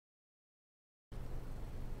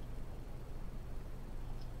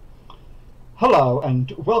Hello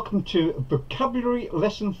and welcome to Vocabulary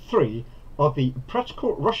Lesson 3 of the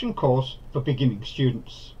Practical Russian course for beginning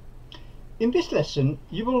students. In this lesson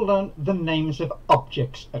you will learn the names of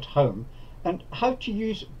objects at home and how to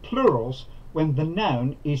use plurals when the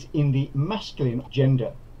noun is in the masculine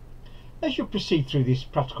gender. As you proceed through this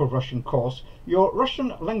Practical Russian course, your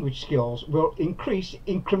Russian language skills will increase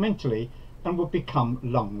incrementally and will become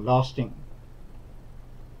long-lasting.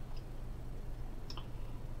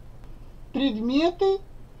 Предметы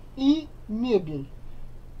и мебель.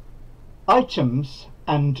 Items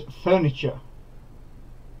and furniture.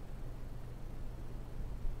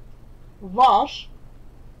 Ваш,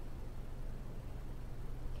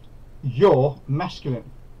 Your masculine.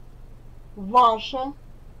 ваша,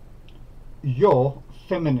 Your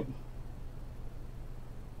feminine.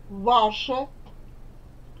 ваше,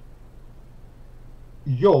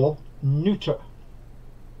 Your neuter.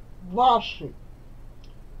 ваши.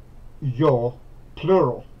 Your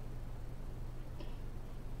plural.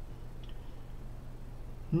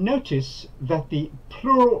 Notice that the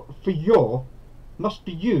plural for your must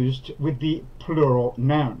be used with the plural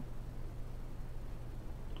noun.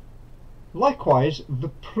 Likewise, the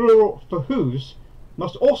plural for whose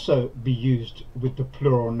must also be used with the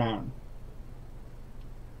plural noun.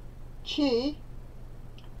 Чей,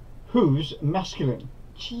 Whose masculine,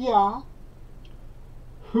 чья,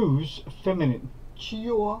 whose feminine,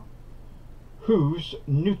 чье, whose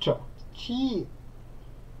neuter, чьи.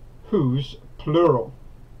 whose plural.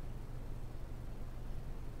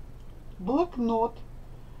 Блокнот.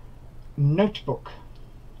 Notebook.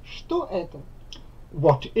 Что это?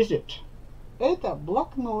 What is it? Это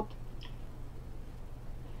блокнот.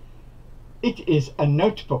 It is a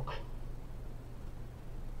notebook.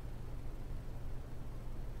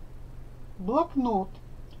 Блокнот.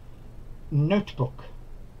 Notebook.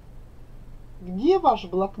 Где ваш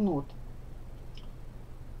блокнот?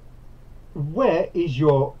 Where is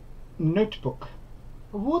your notebook?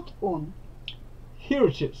 Вот он. Here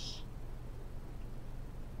it is.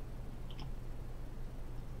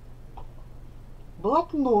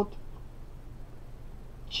 Блокнот.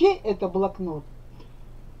 Чей это блокнот?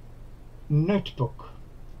 Notebook.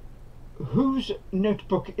 Whose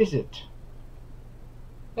notebook is it?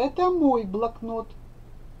 Это мой блокнот.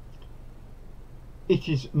 It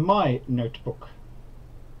is my notebook.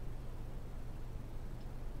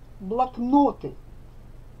 Блокноты.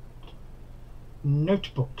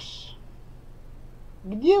 Notebooks.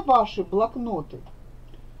 Где ваши блокноты?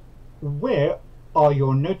 Where are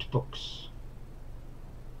your notebooks?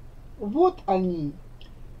 Вот они,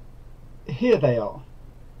 Here they are.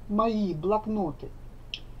 мои блокноты.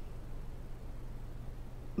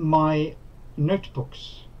 My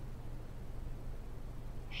notebooks.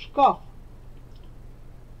 Шкаф.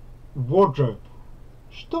 Wardrobe.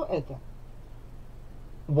 Что это?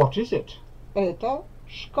 What is it? Это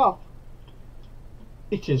шкаф.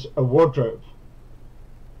 It is a wardrobe.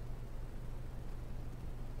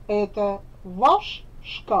 Это ваш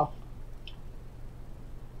шкаф.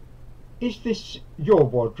 Is this your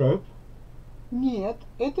wardrobe? Нет,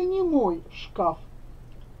 это не мой шкаф.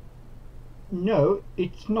 No,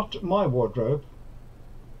 it's not my wardrobe.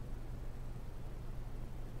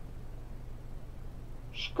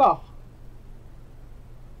 Шкаф.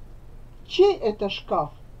 Чей это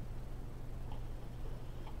шкаф?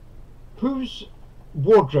 Whose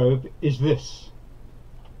wardrobe is this?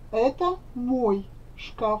 Это мой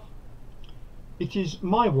шкаф. It is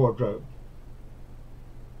my wardrobe.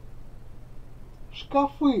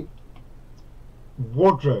 Шкафы.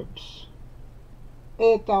 Wardrobes.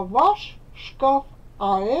 Это ваш шкаф,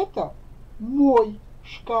 а это мой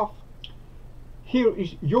шкаф. Here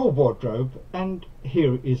is your wardrobe and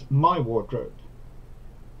here is my wardrobe.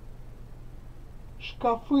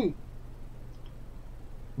 Шкафы.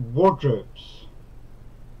 Wardrobes.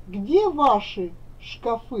 Где ваши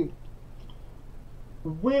шкафы?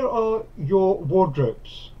 Where are your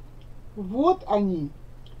wardrobes? Вот они,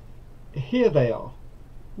 Here they are.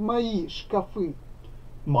 мои шкафы.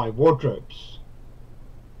 My wardrobes.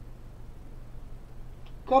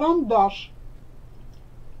 Карандаш.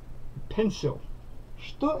 Pencil.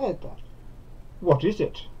 Что это? What is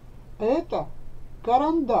it? Это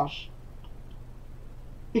карандаш.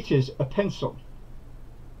 It is a pencil.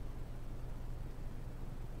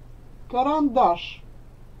 Карандаш.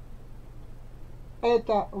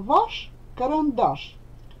 Это ваш карандаш?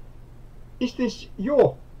 Is this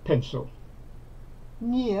your pencil?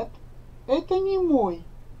 Нет, это не мой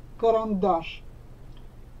карандаш.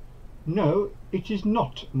 No, it is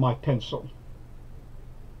not my pencil.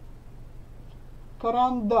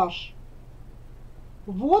 Карандаш.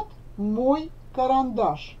 Вот мой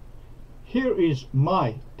карандаш. Here is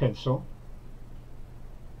my pencil.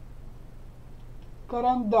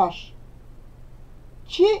 Карандаш.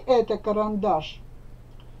 Чей это карандаш?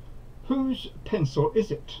 Whose pencil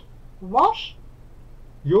is it? Ваш?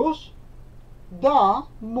 Yours? Да,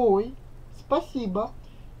 мой. Спасибо.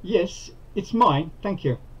 Yes, it's mine, thank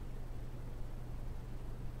you.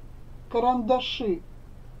 Карандаши.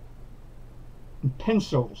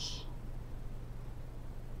 Pencils.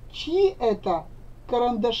 Чьи это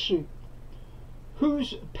карандаши?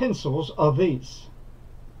 Whose pencils are these?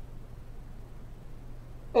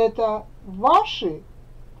 Это ваши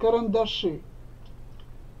карандаши?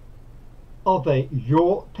 Are they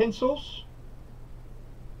your pencils?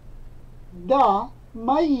 Да,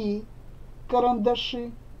 мои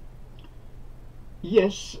карандаши.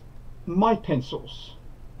 Yes, my pencils.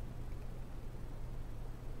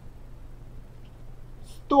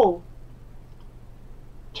 Стол.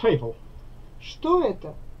 Table. Что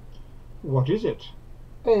это? What is it?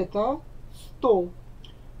 Это стол.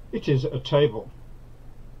 It is a table.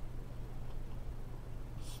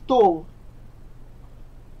 Стол.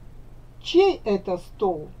 Чей это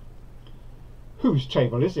стол? Whose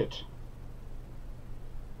table is it?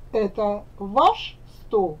 Это ваш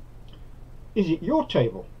стол? Is it your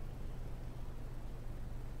table?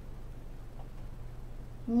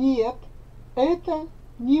 Нет, это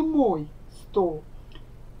не мой стол.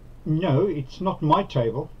 No, it's not my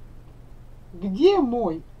table. Где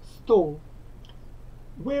мой стол?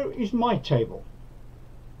 Where is my table?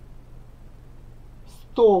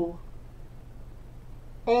 Стол.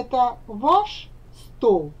 Это ваш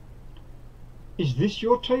стол? Is this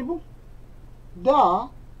your table? Да,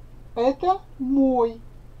 это мой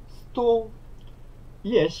стол.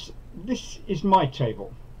 Yes, this is my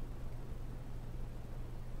table.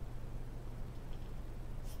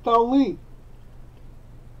 Столы.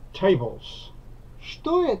 Tables.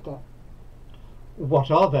 Что это?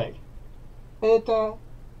 What are they? Это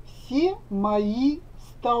все мои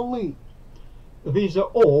столы. These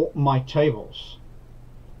are all my tables.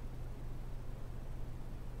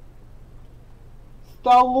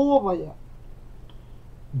 Столовая.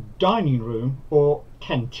 Dining room or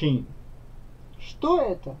canteen. Что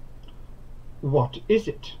это? What is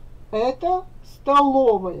it? Это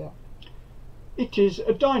столовая. It is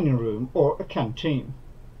a dining room or a canteen.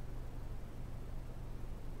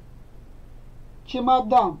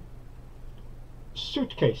 Чемодан.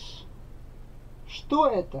 Suitcase. Что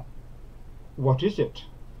это? What is it?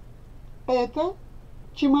 Это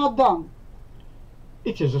чемодан.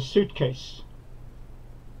 It is a suitcase.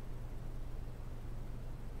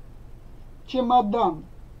 Чемодан.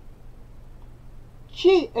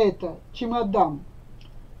 Чей это чемодан?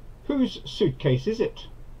 Whose suitcase is it?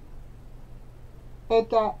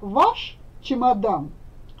 Это ваш чемодан?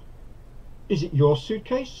 Is it your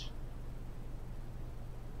suitcase?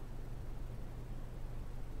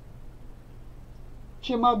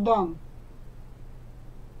 Чемодан.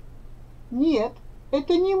 Нет,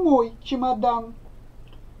 это не мой чемодан.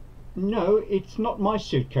 No, it's not my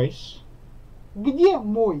suitcase. Где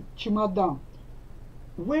мой чемодан?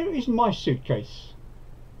 Where is my suitcase?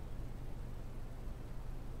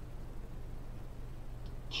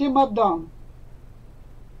 Чемодан.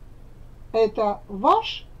 Это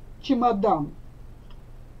ваш чемодан?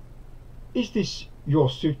 Is this your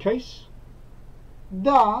suitcase?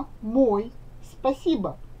 Да, мой.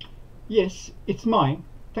 Спасибо. Yes, it's mine.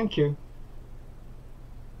 Thank you.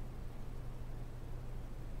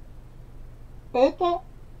 Это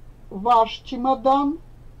ваш чемодан,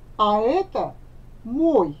 а это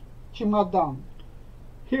мой чемодан.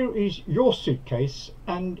 Here is your suitcase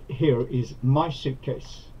and here is my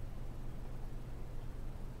suitcase.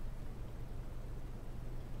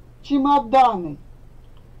 Чемоданы.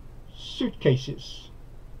 Suitcases.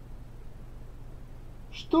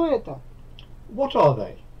 Что это? What are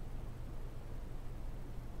they?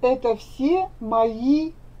 Это все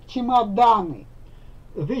мои чемоданы.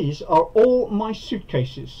 These are all my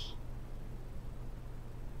suitcases.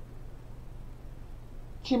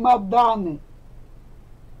 Чемоданы.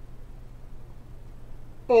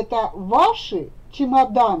 Это ваши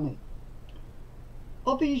чемоданы?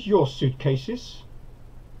 Are these your suitcases?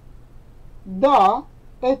 Да,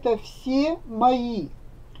 это все мои.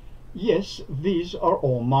 Yes, these are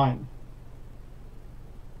all mine.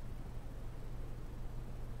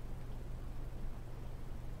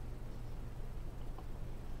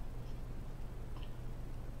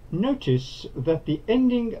 Notice that the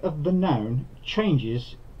ending of the noun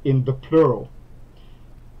changes in the plural.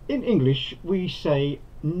 In English we say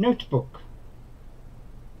notebook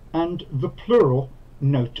and the plural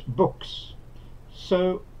notebooks.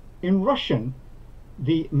 So in Russian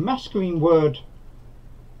The masculine word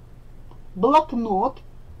блокнот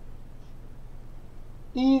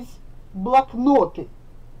из блокноты,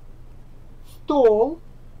 стол,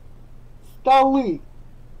 столы,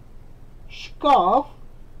 шкаф,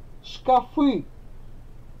 шкафы,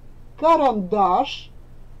 карандаш,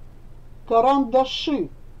 карандаши,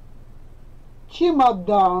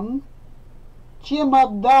 чемодан,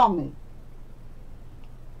 чемоданы.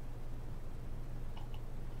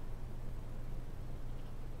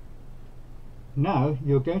 Now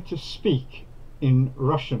you're going to speak in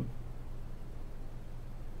Russian.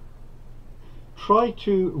 Try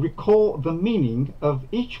to recall the meaning of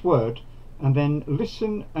each word and then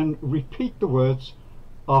listen and repeat the words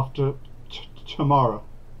after Tamara.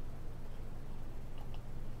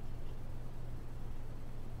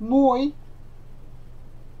 Мой,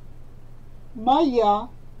 моя,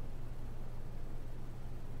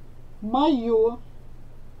 моё,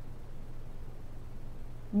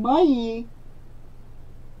 мои,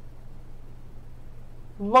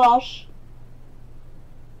 ваш,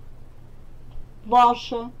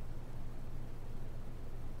 ваша,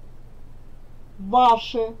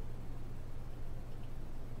 ваше,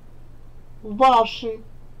 ваши,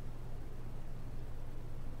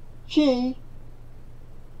 чей,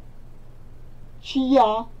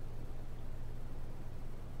 чья,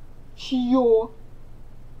 чье,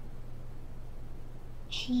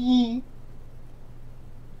 чьи,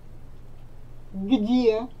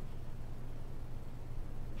 где,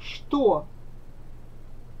 что.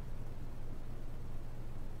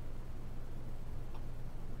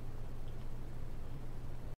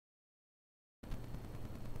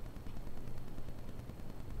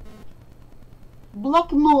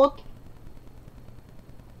 Блокнот,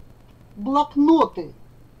 блокноты,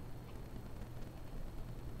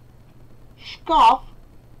 шкаф,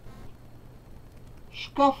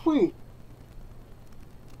 шкафы,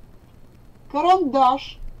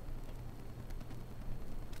 карандаш,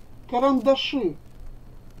 карандаши,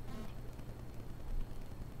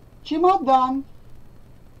 чемодан,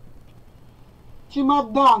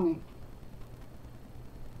 чемоданы,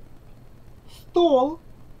 стол,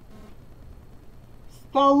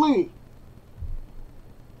 столы.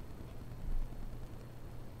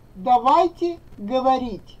 Давайте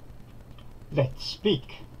говорить. Let's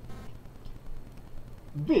speak.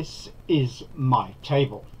 This is my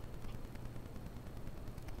table.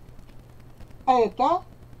 Это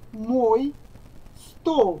мой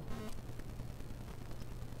стол.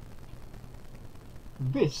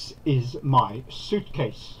 This is my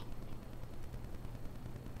suitcase.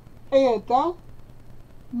 Это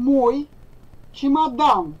мой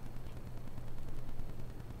чемодан.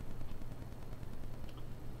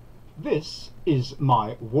 This is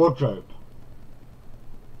my wardrobe.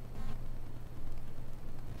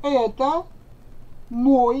 Это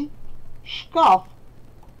мой шкаф.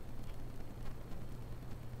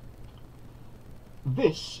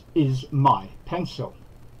 This is my pencil.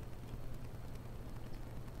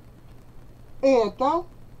 Это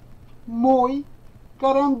мой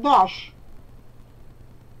карандаш.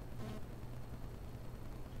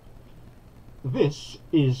 This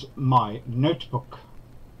is my notebook.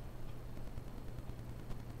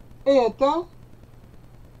 Это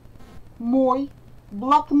мой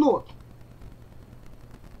блокнот.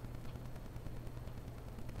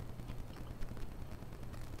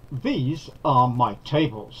 These are my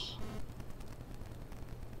tables.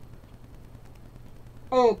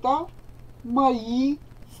 Это мои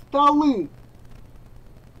столы.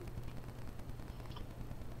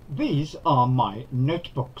 These are my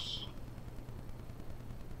notebooks.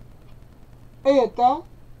 Это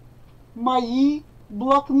мои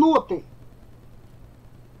блокноты.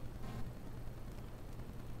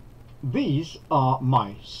 These are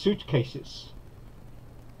my suitcases.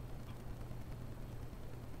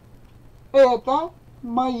 Это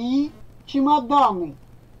мои чемоданы.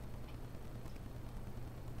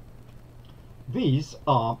 These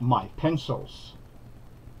are my pencils.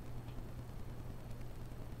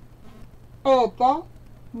 Это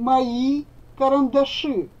мои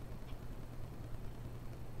карандаши.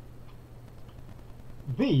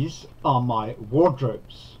 These are my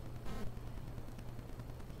wardrobes.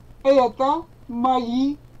 Это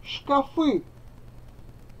мои шкафы.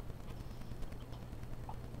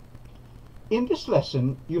 In this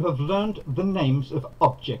lesson, you have learned the names of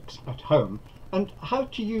objects at home and how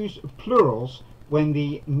to use plurals when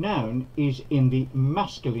the noun is in the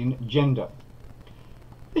masculine gender.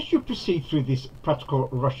 As you proceed through this practical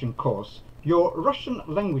Russian course, your Russian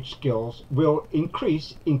language skills will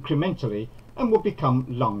increase incrementally and will become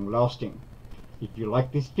long-lasting. If you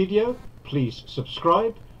like this video, please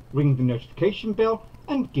subscribe ring the notification bell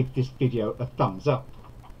and give this video a thumbs up.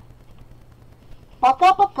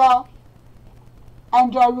 Пока-пока.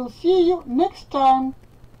 And I will see you next time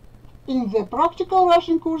in the practical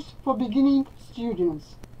Russian course for beginning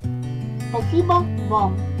students. Спасибо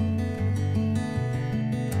вам.